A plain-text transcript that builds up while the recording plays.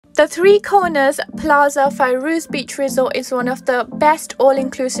The Three Corners Plaza Fayrouz Beach Resort is one of the best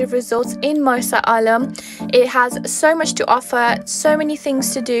all-inclusive resorts in Marsa Alam. It has so much to offer, so many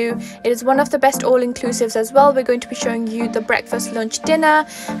things to do. It is one of the best all-inclusives as well. We're going to be showing you the breakfast, lunch, dinner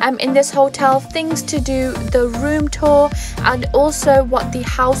in this hotel, things to do, the room tour, and also what the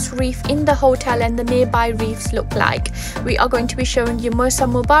house reef in the hotel and the nearby reefs look like. We are going to be showing you Marsa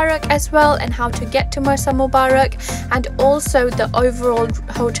Mubarak as well, and how to get to Marsa Mubarak, and also the overall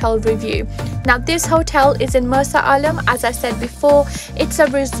hotel review. Now this hotel is in Marsa Alam. As I said before, it's a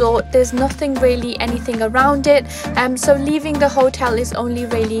resort. There's nothing really anything around it, so leaving the hotel is only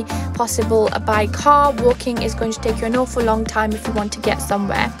really possible by car. Walking is going to take you an awful long time if you want to get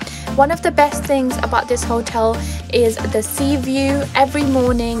somewhere. One of the best things about this hotel is the sea view. Every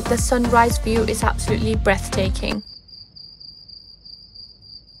morning the sunrise view is absolutely breathtaking.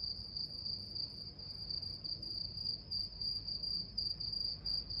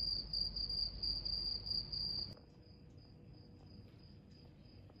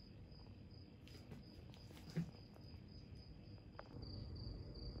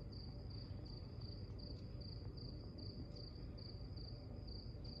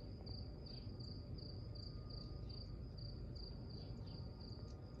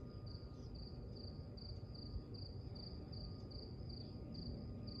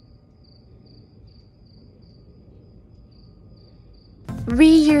 We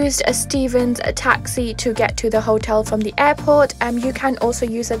used a Stevens taxi to get to the hotel from the airport. You can also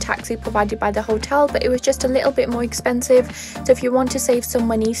use a taxi provided by the hotel, but it was just a little bit more expensive. So if you want to save some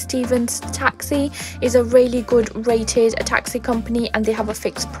money, Stevens taxi is a really good rated taxi company, and they have a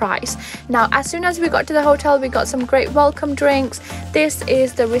fixed price. Now as soon as we got to the hotel, we got some great welcome drinks. This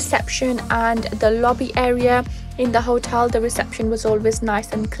is the reception and the lobby area. In the hotel, the reception was always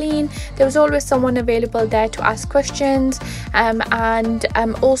nice and clean. There was always someone available there to ask questions, and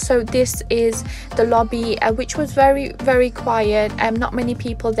also this is the lobby, which was very quiet. Not many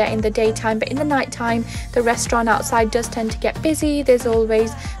people there in the daytime, but in the nighttime the restaurant outside does tend to get busy. There's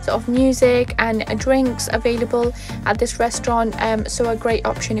always sort of music and drinks available at this restaurant, so a great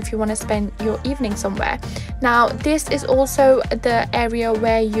option if you want to spend your evening somewhere. Now this is also the area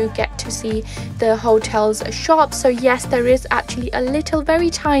where you get to see the hotel's shop. So yes, there is actually a little very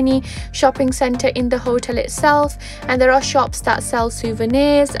tiny shopping center in the hotel itself, and there are shops that sell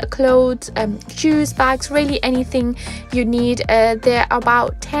souvenirs, clothes, shoes, bags, really anything you need. There are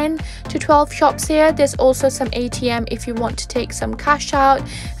about 10 to 12 shops here. There's also some ATM if you want to take some cash out,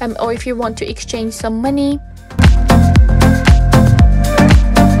 or if you want to exchange some money.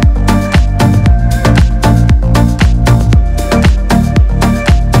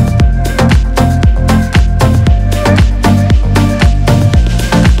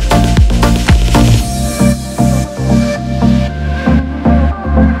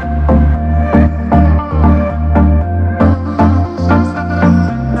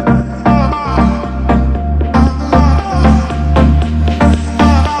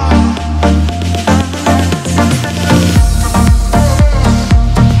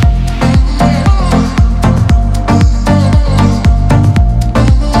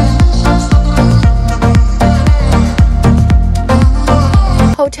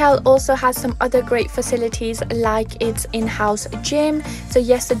 Hotel also has some other great facilities, like its in-house gym. So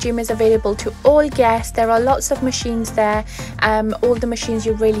yes, the gym is available to all guests. There are lots of machines there, all the machines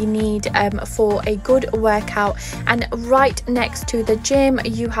you really need for a good workout. And right next to the gym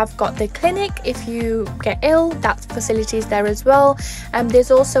you have got the clinic. If you get ill, that facilities there as well.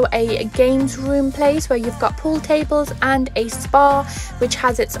 There's also a games room place where you've got pool tables, and a spa which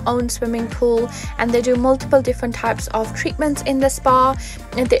has its own swimming pool, and they do multiple different types of treatments in the spa.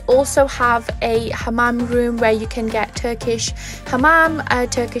 And they also have a hammam room where you can get Turkish hammam,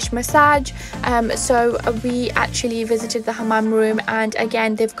 Turkish massage. So we actually visited the hammam room, and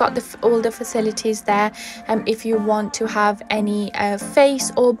again they've got all the facilities there if you want to have any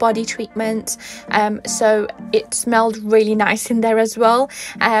face or body treatments. So it smelled really nice in there as well.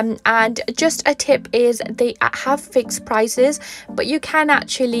 And just a tip is they have fixed prices, but you can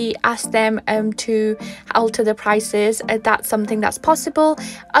actually ask them to alter the prices. That's something that's possible.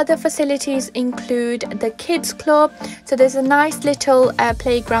 Other facilities include the kids club. So there's a nice little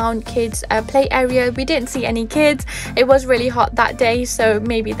playground, kids play area. We didn't see any kids. It was really hot that day, so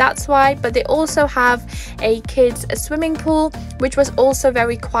maybe that's why. But they also have a kids swimming pool, which was also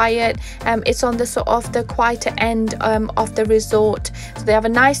very quiet. It's on the sort of the quieter end of the resort. So they have a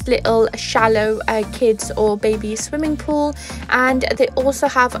nice little shallow kids or baby swimming pool, and they also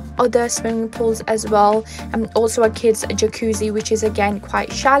have other swimming pools as well. Also a kids jacuzzi, which is again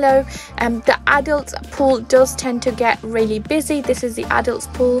quite shallow. The adults pool does tend to get really busy. This is the adults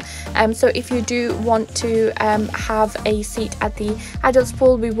pool, so if you do want to have a seat at the adults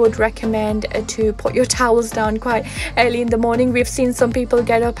pool, we would recommend to put your towels down quite early in the morning. We've seen some people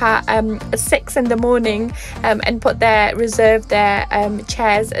get up at 6 in the morning and reserve their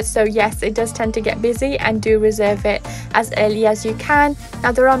chairs. So yes, it does tend to get busy, and do reserve it as early as you can.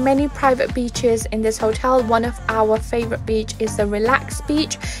 Now there are many private beaches in this hotel. One of our favorite beach is the Relax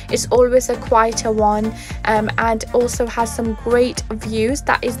beach. It's always a quieter one, and also has some great views.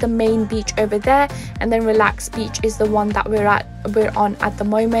 That is the main beach over there, and then Relax beach is the one that we're on at the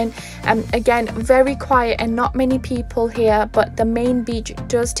moment. Again, very quiet and not many people here, but the main beach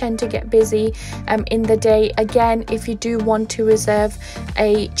does tend to get busy in the day. Again, if you do want to reserve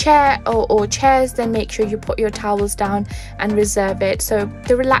a chair or chairs, then make sure you put your towels down and reserve it. So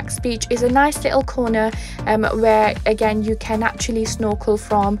the Relax beach is a nice little corner where again you can actually snorkel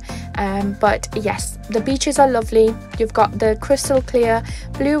from, but yes, the beaches are lovely. You've got the crystal clear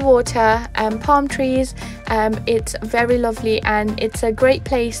blue water, palm trees. It's very lovely, and it's a great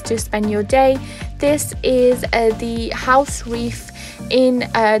place to spend your day. This is the house reef in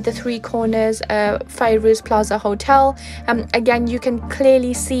the Three Corners Fayrouz Plaza hotel. Again, you can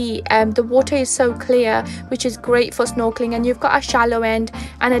clearly see the water is so clear, which is great for snorkeling, and you've got a shallow end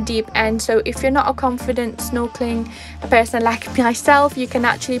and a deep end. So if you're not a confident snorkeling person like myself, you can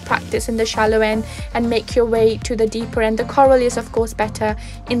actually practice in the shallow end and make your way to the deeper end. The coral is of course better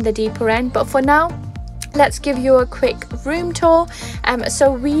in the deeper end, but for now, let's give you a quick room tour.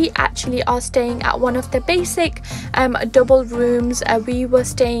 So we actually are staying at one of the basic double rooms. We were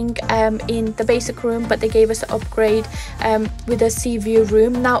staying in the basic room, but they gave us an upgrade with a sea view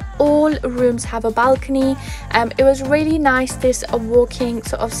room. Now all rooms have a balcony. It was really nice, this walking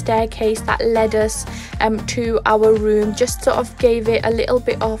sort of staircase that led us to our room, just sort of gave it a little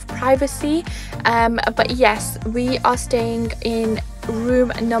bit of privacy. But yes, we are staying in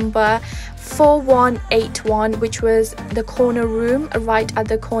room number 4181, which was the corner room right at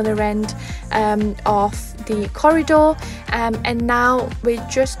the corner end of the corridor, and now we're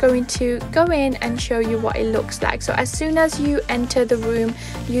just going to go in and show you what it looks like. So as soon as you enter the room,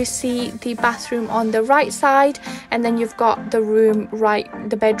 you see the bathroom on the right side, and then you've got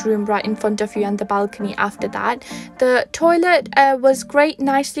the bedroom right in front of you, and the balcony after that. The toilet was great,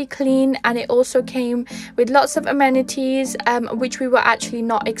 nicely clean, and it also came with lots of amenities, which we were actually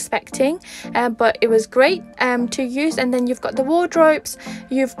not expecting, but it was great to use. And then you've got the wardrobes,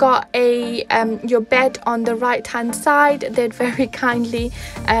 you've got your bed on the right hand side. They'd very kindly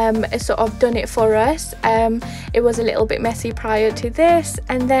sort of done it for us. It was a little bit messy prior to this.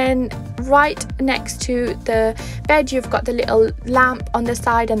 And then right next to the bed, you've got the little lamp on the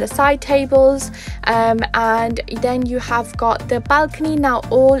side and the side tables, and then you have got the balcony. Now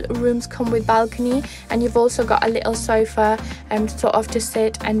all rooms come with balcony, and you've also got a little sofa sort of to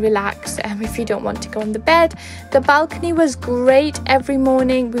sit and relax if you don't want to go on the bed. The balcony was great. Every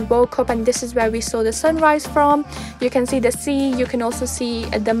morning we woke up, and this is where we saw the sunrise from. You can see the sea, you can also see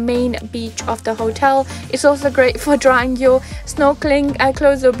the main beach of the hotel. It's also great for drying your snorkeling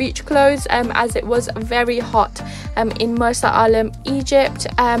clothes or beach clothes, as it was very hot in Marsa Alam, Egypt.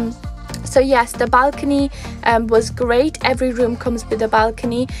 So yes, the balcony was great. Every room comes with a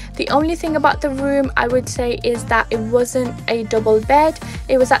balcony. The only thing about the room I would say is that it wasn't a double bed.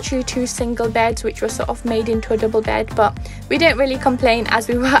 It was actually two single beds, which were sort of made into a double bed, but we didn't really complain as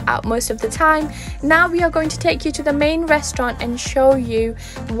we were out most of the time. Now we are going to take you to the main restaurant and show you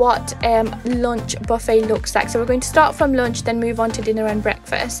what lunch buffet looks like. So we're going to start from lunch, then move on to dinner and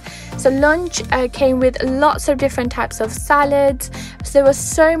breakfast. So lunch came with lots of different types of salads. So there were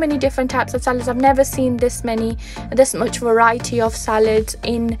so many different types of salads. I've never seen this much variety of salads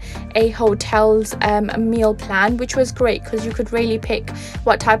in a hotel's meal plan, which was great because you could really pick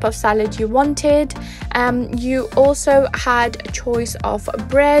what type of salad you wanted. You also had a choice of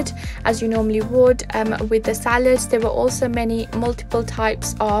bread, as you normally would with the salads. There were also multiple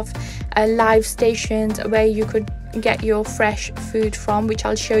types of live stations where you could get your fresh food from, which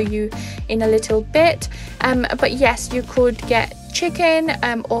I'll show you in a little bit. But yes, you could get chicken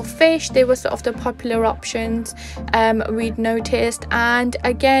or fish. They were sort of the popular options we'd noticed. And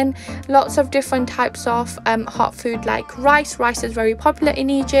again, lots of different types of hot food like rice. Rice is very popular in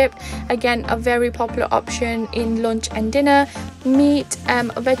Egypt. Again, a very popular option in lunch and dinner. Meat,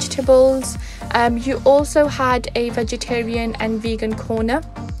 vegetables. You also had a vegetarian and vegan corner.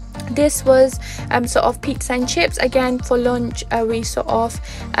 This was sort of pizza and chips. Again, for lunch we sort of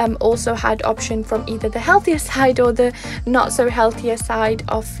also had option from either the healthier side or the not so healthier side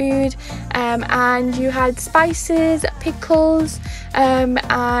of food, and you had spices, pickles,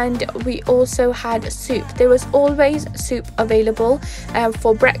 and we also had soup. There was always soup available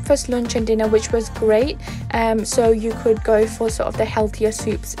for breakfast, lunch and dinner, which was great. So you could go for sort of the healthier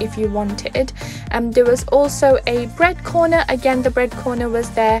soups if you wanted. There was also a bread corner. Again, the bread corner was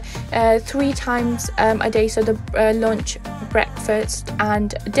there 3 times a day, so the lunch, breakfast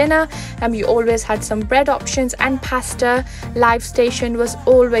and dinner. You always had some bread options, and pasta live station was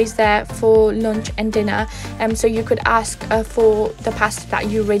always there for lunch and dinner. So you could ask for the pasta that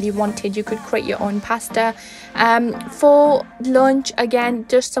you really wanted. You could create your own pasta. For lunch, again,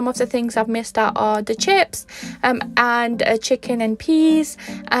 just some of the things I've missed out are the chips and chicken and peas,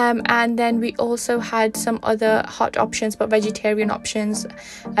 and then we also had some other hot options, but vegetarian options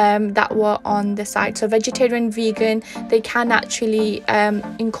that were on the side. So vegetarian, vegan, they can actually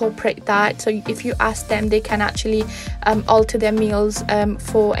incorporate that. So if you ask them, they can actually alter their meals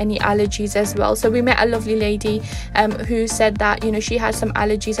for any allergies as well. So we met a lovely lady who said that, you know, she had some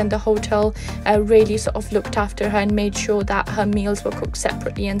allergies and the hotel really sort of looked after her and made sure that her meals were cooked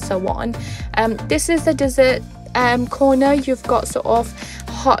separately and so on. This is the dessert corner. You've got sort of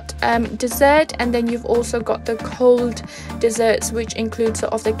hot dessert, and then you've also got the cold desserts, which include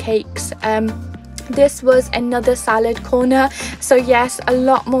sort of the cakes. This was another salad corner, so yes, a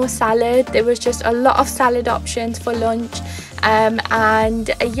lot more salad. There was just a lot of salad options for lunch.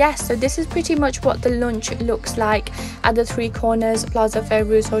 And yes, so this is pretty much what the lunch looks like at the Three Corners Plaza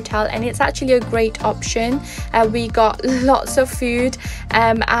Fayrouz Hotel, and it's actually a great option. We got lots of food,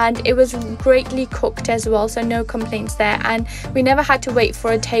 and it was greatly cooked as well, so no complaints there. And we never had to wait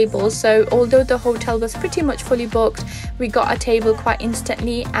for a table, so although the hotel was pretty much fully booked, we got a table quite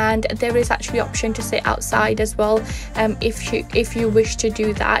instantly, and there is actually option to sit outside as well, if you wish to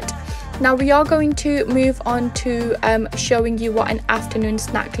do that. Now we are going to move on to showing you what an afternoon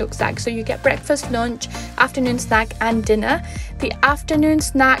snack looks like. So you get breakfast, lunch, afternoon snack and dinner. The afternoon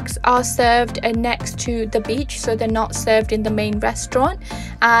snacks are served next to the beach, so they're not served in the main restaurant,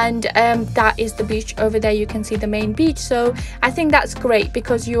 and that is the beach over there. You can see the main beach, so I think that's great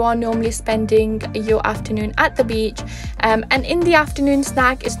because you are normally spending your afternoon at the beach. And in the afternoon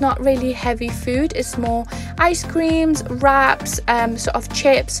snack, it's not really heavy food, it's more ice creams, wraps, sort of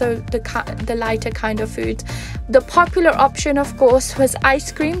chips, so the lighter kind of food. The popular option, of course, was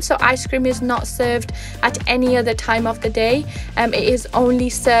ice cream. So ice cream is not served at any other time of the day. It is only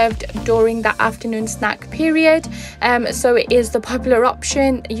served during the afternoon snack period. So it is the popular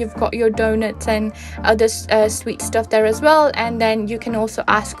option. You've got your donuts and other sweet stuff there as well, and then you can also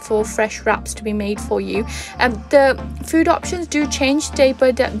ask for fresh wraps to be made for you. The food options do change day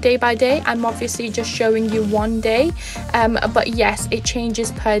by day. I'm obviously just showing you one day, but yes, it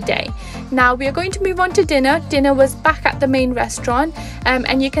changes per day. Now we are going to move on to dinner. Dinner was back at the main restaurant,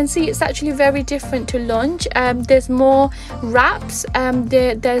 and you can see it's actually very different to lunch. There's more wraps,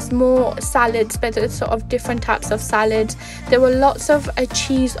 there's more salads, but there's sort of different types of salads. There were lots of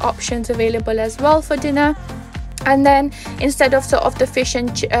cheese options available as well for dinner. And then instead of sort of the fish and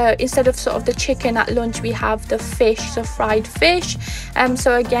instead of sort of the chicken at lunch, we have the fish, so fried fish.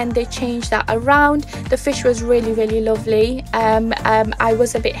 So again, they changed that around. The fish was really lovely. I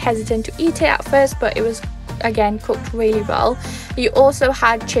was a bit hesitant to eat it at first, but it was again cooked really well. You also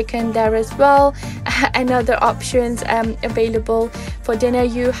had chicken there as well, and other options available for dinner.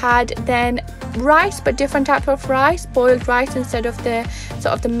 You had then rice, but different type of rice, boiled rice instead of the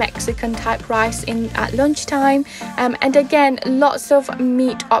sort of the Mexican type rice at lunchtime. And again, lots of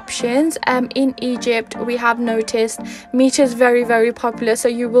meat options. In Egypt, we have noticed meat is very popular, so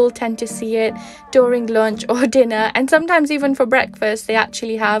you will tend to see it during lunch or dinner, and sometimes even for breakfast they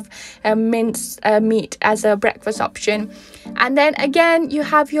actually have minced meat as a breakfast option. And then again, you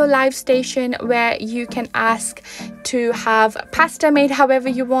have your live station where you can ask to have pasta made however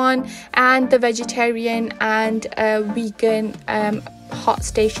you want, and the vegetarian and vegan hot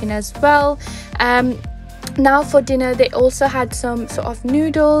station as well. Now for dinner, they also had some sort of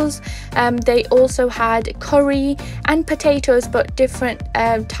noodles. They also had curry and potatoes, but different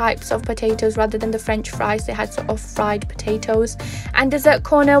types of potatoes rather than the French fries. They had sort of fried potatoes. And dessert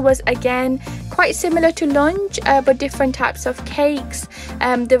corner was again quite similar to lunch, but different types of cakes.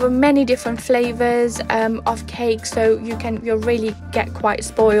 There were many different flavors of cakes, so you'll really get quite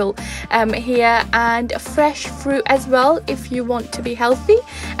spoiled here. And fresh fruit as well if you want to be healthy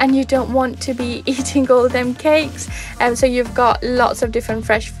and you don't want to be eating all them cakes. So you've got lots of different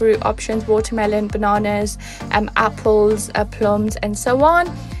fresh fruit options: watermelon, bananas, apples, plums and so on.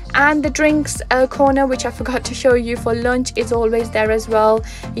 And the drinks corner, which I forgot to show you, for lunch is always there as well.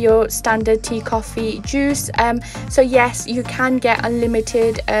 Your standard tea, coffee, juice. So yes, you can get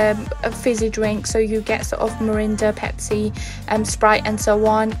unlimited fizzy drink, so you get sort of Mirinda, Pepsi, Sprite and so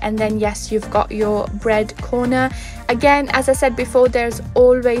on. And then yes, you've got your bread corner. Again, as I said before, there's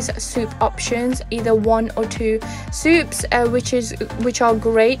always soup options, either 1 or 2 soups, which are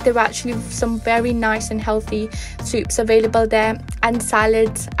great. There are actually some very nice and healthy soups available there, and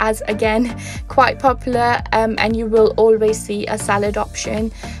salads as again quite popular, and you will always see a salad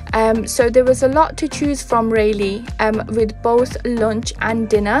option. So there was a lot to choose from really, with both lunch and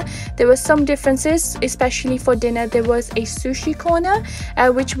dinner. There were some differences, especially for dinner. There was a sushi corner,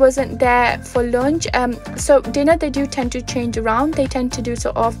 which wasn't there for lunch. So dinner, they do tend to change around. They tend to do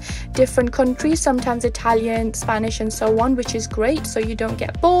sort of different countries, sometimes Italian, Spanish and so on, which is great, so you don't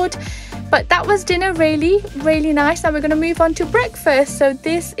get bored. But that was dinner, really nice. Now we're going to move on to breakfast. So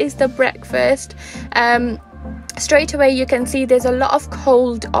this is the breakfast. Straight away you can see there's a lot of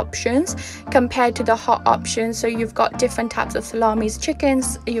cold options compared to the hot options. So you've got different types of salamis,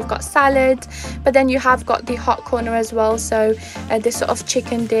 chickens, you've got salads, but then you have got the hot corner as well. So this sort of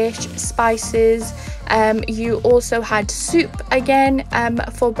chicken dish, spices. You also had soup again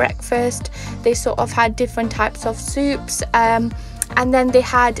for breakfast. They sort of had different types of soups. And then they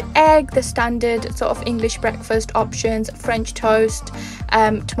had egg, the standard sort of English breakfast options, French toast,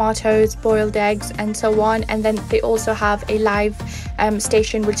 tomatoes, boiled eggs and so on. And then they also have a live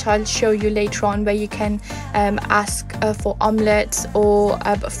station, which I'll show you later on, where you can ask for omelettes or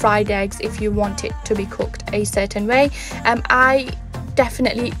fried eggs if you want it to be cooked a certain way. I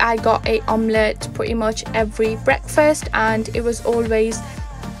got a omelette pretty much every breakfast, and it was always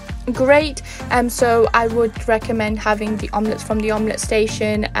great. So I would recommend having the omelettes from the omelette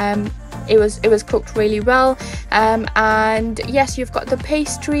station. It was cooked really well. And yes, you've got the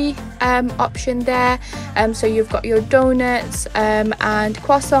pastry option there. So you've got your donuts and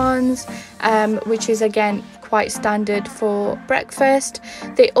croissants, which is again quite standard for breakfast.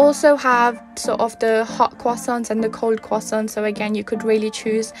 They also have sort of the hot croissants and the cold croissants, so again you could really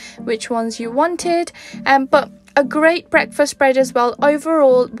choose which ones you wanted. But a great breakfast spread as well.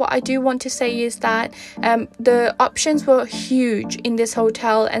 Overall, what I do want to say is that the options were huge in this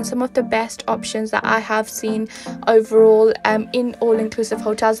hotel, and some of the best options that I have seen overall in all-inclusive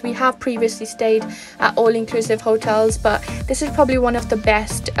hotels. We have previously stayed at all-inclusive hotels, but this is probably one of the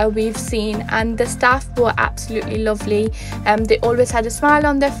best we've seen, and the staff were absolutely lovely. They always had a smile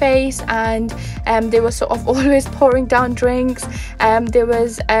on their face, and they were sort of always pouring down drinks.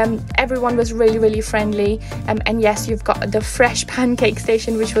 Everyone was really friendly. And yes, you've got the fresh pancake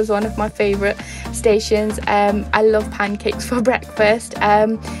station, which was one of my favorite stations. I love pancakes for breakfast.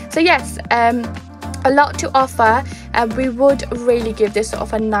 So yes, a lot to offer. We would really give this sort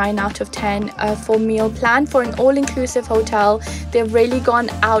of a 9 out of 10 for meal plan. For an all-inclusive hotel, they've really gone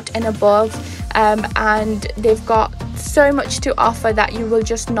out and above, and they've got so much to offer that you will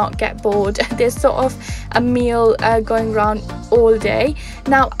just not get bored. There's sort of a meal going around all day.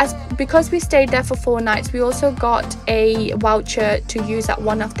 Now, because we stayed there for 4 nights, we also got a voucher to use at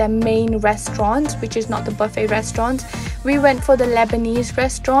one of their main restaurants, which is not the buffet restaurant. We went for the Lebanese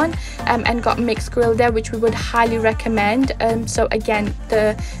restaurant and got mixed grill there, which we would highly recommend. So again,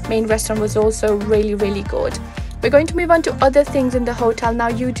 the main restaurant was also really good. We're going to move on to other things in the hotel. Now,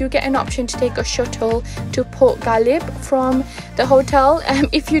 you do get an option to take a shuttle to Port Ghalib from the hotel.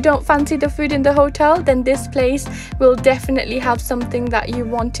 If you don't fancy the food in the hotel, then this place will definitely have something that you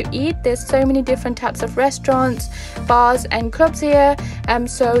want to eat. There's so many different types of restaurants, bars and clubs here.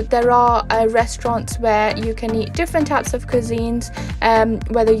 So there are restaurants where you can eat different types of cuisines,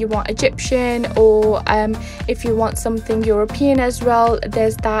 whether you want Egyptian or if you want something European as well,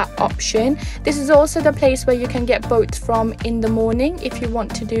 there's that option. This is also the place where you can get boats from in the morning if you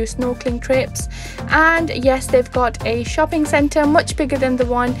want to do snorkeling trips. And yes, they've got a shopping center, much bigger than the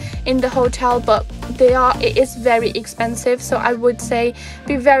one in the hotel, but it is very expensive. So I would say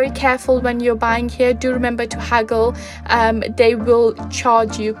be very careful when you're buying here. Do remember to haggle. They will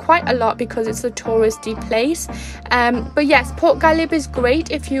charge you quite a lot because it's a touristy place. But yes, Port Ghalib is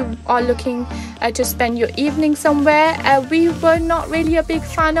great if you are looking to spend your evening somewhere. We were not really a big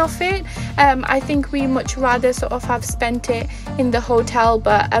fan of it. I think we much rather sort of have spent it in the hotel,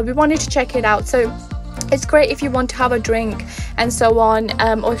 but we wanted to check it out. So it's great if you want to have a drink and so on,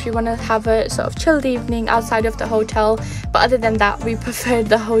 or if you want to have a sort of chilled evening outside of the hotel. But other than that, we preferred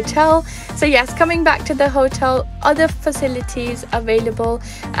the hotel. So yes, coming back to the hotel, other facilities available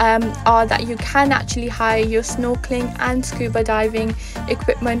are that you can actually hire your snorkeling and scuba diving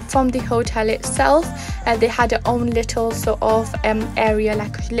equipment from the hotel itself. They had their own little sort of area,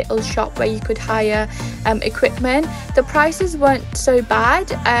 like a little shop where you could hire equipment. The prices weren't so bad.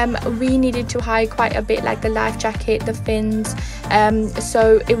 We needed to hire quite a bit, like the life jacket, the fins,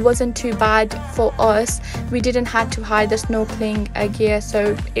 so it wasn't too bad for us. We didn't have to hire the snorkeling gear,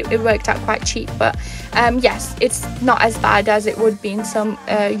 so it worked out quite cheap. But yes, it's not as bad as it would be in some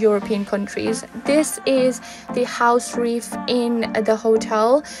European countries. This is the house reef in the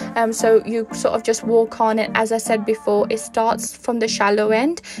hotel, so you sort of just walk on it. As I said before, it starts from the shallow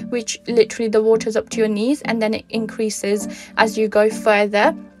end, which literally the water's up to your knees, and then it increases as you go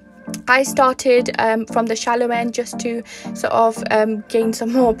further. I started from the shallow end just to sort of gain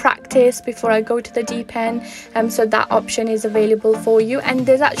some more practice before I go to the deep end, so that option is available for you, and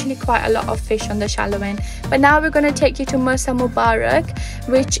there's actually quite a lot of fish on the shallow end. But now we're going to take you to Marsa Mubarak,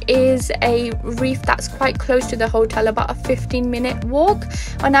 which is a reef that's quite close to the hotel, about a 15-minute walk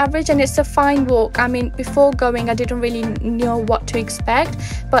on average, and it's a fine walk. I mean, before going I didn't really know what to expect,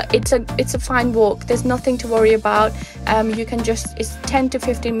 but it's a fine walk. There's nothing to worry about. You can just, it's 10 to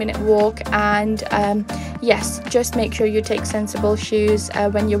 15-minute walk, and yes, just make sure you take sensible shoes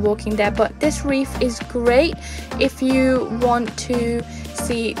when you're walking there. But this reef is great if you want to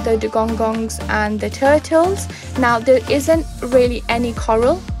see the dugongongs and the turtles. Now, there isn't really any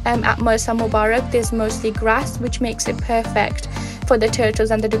coral at Marsa Mubarak. There's mostly grass, which makes it perfect for the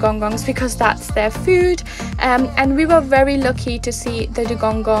turtles and the dugongongs because that's their food. And we were very lucky to see the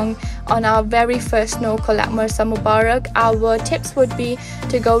dugongong on our very first snorkel at Marsa Mubarak. Our tips would be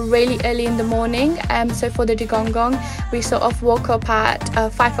to go really early in the morning. So for the dugongong, we sort of woke up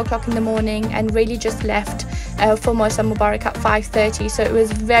at 5 o'clock in the morning and really just left for Marsa Mubarak at 5:30. So it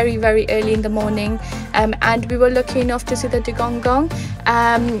was very, very early in the morning, and we were lucky enough to see the dugongong.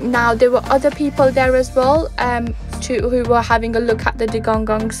 Now, there were other people there as well who were having a look at the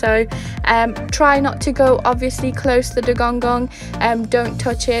dugongong, so try not to go obviously close to the dugongong. Don't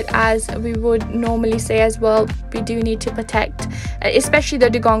touch it, as we would normally say as well. We do need to protect especially the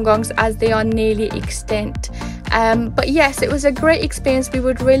dugongongs, as they are nearly extinct. But yes, it was a great experience. We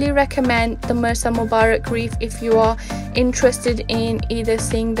would really recommend the Marsa Mubarak reef if you are interested in either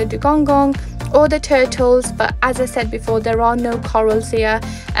seeing the dugongong or the turtles. But as I said before, there are no corals here,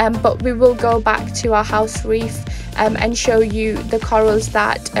 but we will go back to our house reef and show you the corals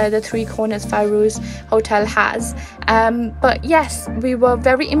that the Three Corners Fayrouz Hotel has. But yes, we were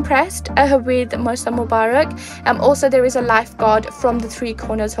very impressed with Marsa Mubarak. Also, there is a lifeguard from the Three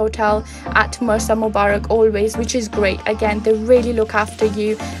Corners Hotel at Marsa Mubarak always, which is great. Again, they really look after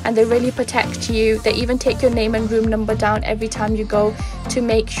you and they really protect you. They even take your name and room number down every time you go to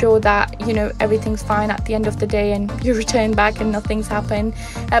make sure that, you know, everything's fine at the end of the day and you return back and nothing's happened.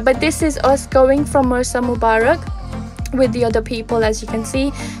 But this is us going from Marsa Mubarak with the other people, as you can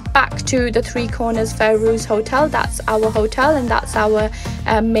see, back to the Three Corners Fayrouz Hotel. That's our hotel and that's our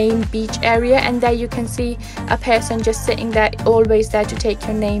main beach area, and there you can see a person just sitting there, always there to take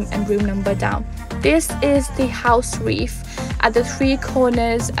your name and room number down. This is the house reef at the Three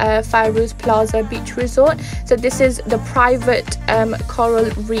Corners Fayrouz Plaza Beach Resort. So this is the private coral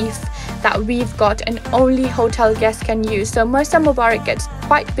reef that we've got and only hotel guests can use. So Marsa Mubarak gets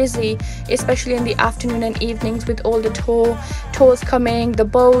quite busy, especially in the afternoon and evenings, with all the tours coming, the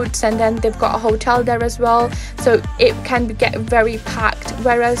boats, and then they've got a hotel there as well, so it can get very packed.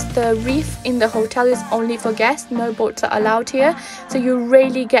 Whereas the reef in the hotel is only for guests, no boats are allowed here, so you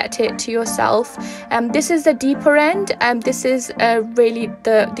really get it to yourself. This is the deeper end, and this is really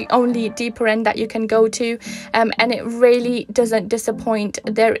the only deeper end that you can go to, and it really doesn't disappoint.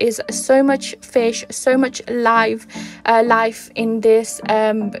 There is so much fish, so much life in this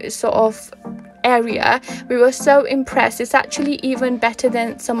sort of area. We were so impressed. It's actually even better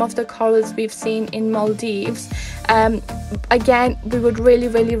than some of the corals we've seen in Maldives. Again, we would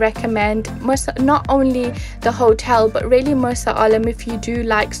really recommend not only the hotel, but really Marsa Alam if you do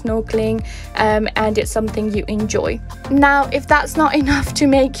like snorkeling and it's something you enjoy. Now, if that's not enough to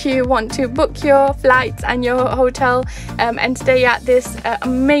make you want to book your flights and your hotel and stay at this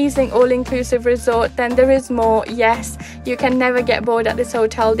amazing all-inclusive resort, then there is more. Yes, you can never get bored at this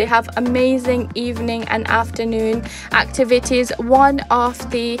hotel. They have amazing evening and afternoon activities. One of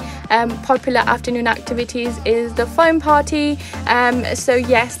the popular afternoon activities is the foam party. So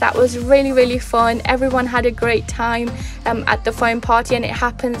yes, that was really fun. Everyone had a great time at the foam party, and it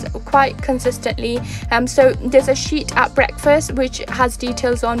happens quite consistently. So there's a sheet at breakfast which has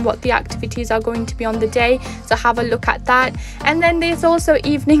details on what the activities are going to be on the day, so have a look at that. And then there's also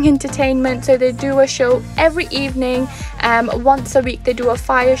evening entertainment, so they do a show every evening. Once a week they do a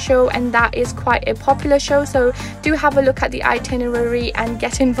fire show, and that is quite a popular show, so do have a look at the itinerary and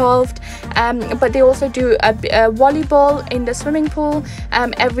get involved. But they also do a volleyball in the swimming pool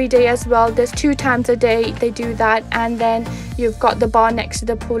every day as well. There's 2 times a day they do that. And then you've got the bar next to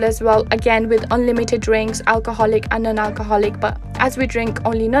the pool as well, again with unlimited drinks, alcoholic and non-alcoholic. But as we drink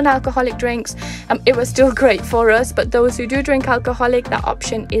only non-alcoholic drinks, it was still great for us. But those who do drink alcoholic, that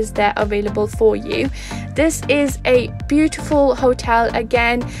option is there available for you. This is a beautiful hotel.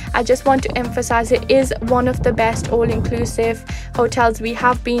 Again, I just want to emphasize it is one of the best all-inclusive hotels we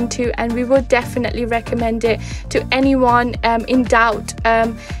have been to, and we would definitely recommend it to anyone in doubt.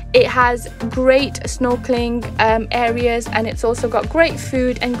 It has great snorkeling areas, and it's also got great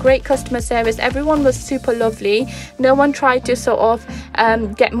food and great customer service. Everyone was super lovely. No one tried to sort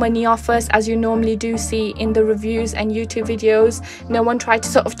of get money off us, as you normally do see in the reviews and YouTube videos. No one tried to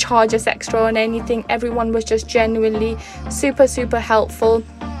sort of charge us extra on anything. Everyone was just genuinely super helpful.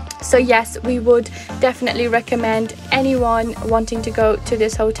 So yes, we would definitely recommend anyone wanting to go to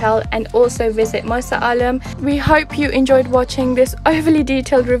this hotel and also visit Marsa Alam. We hope you enjoyed watching this overly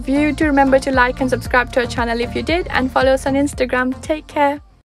detailed review. Do remember to like and subscribe to our channel if you did, and follow us on Instagram. Take care.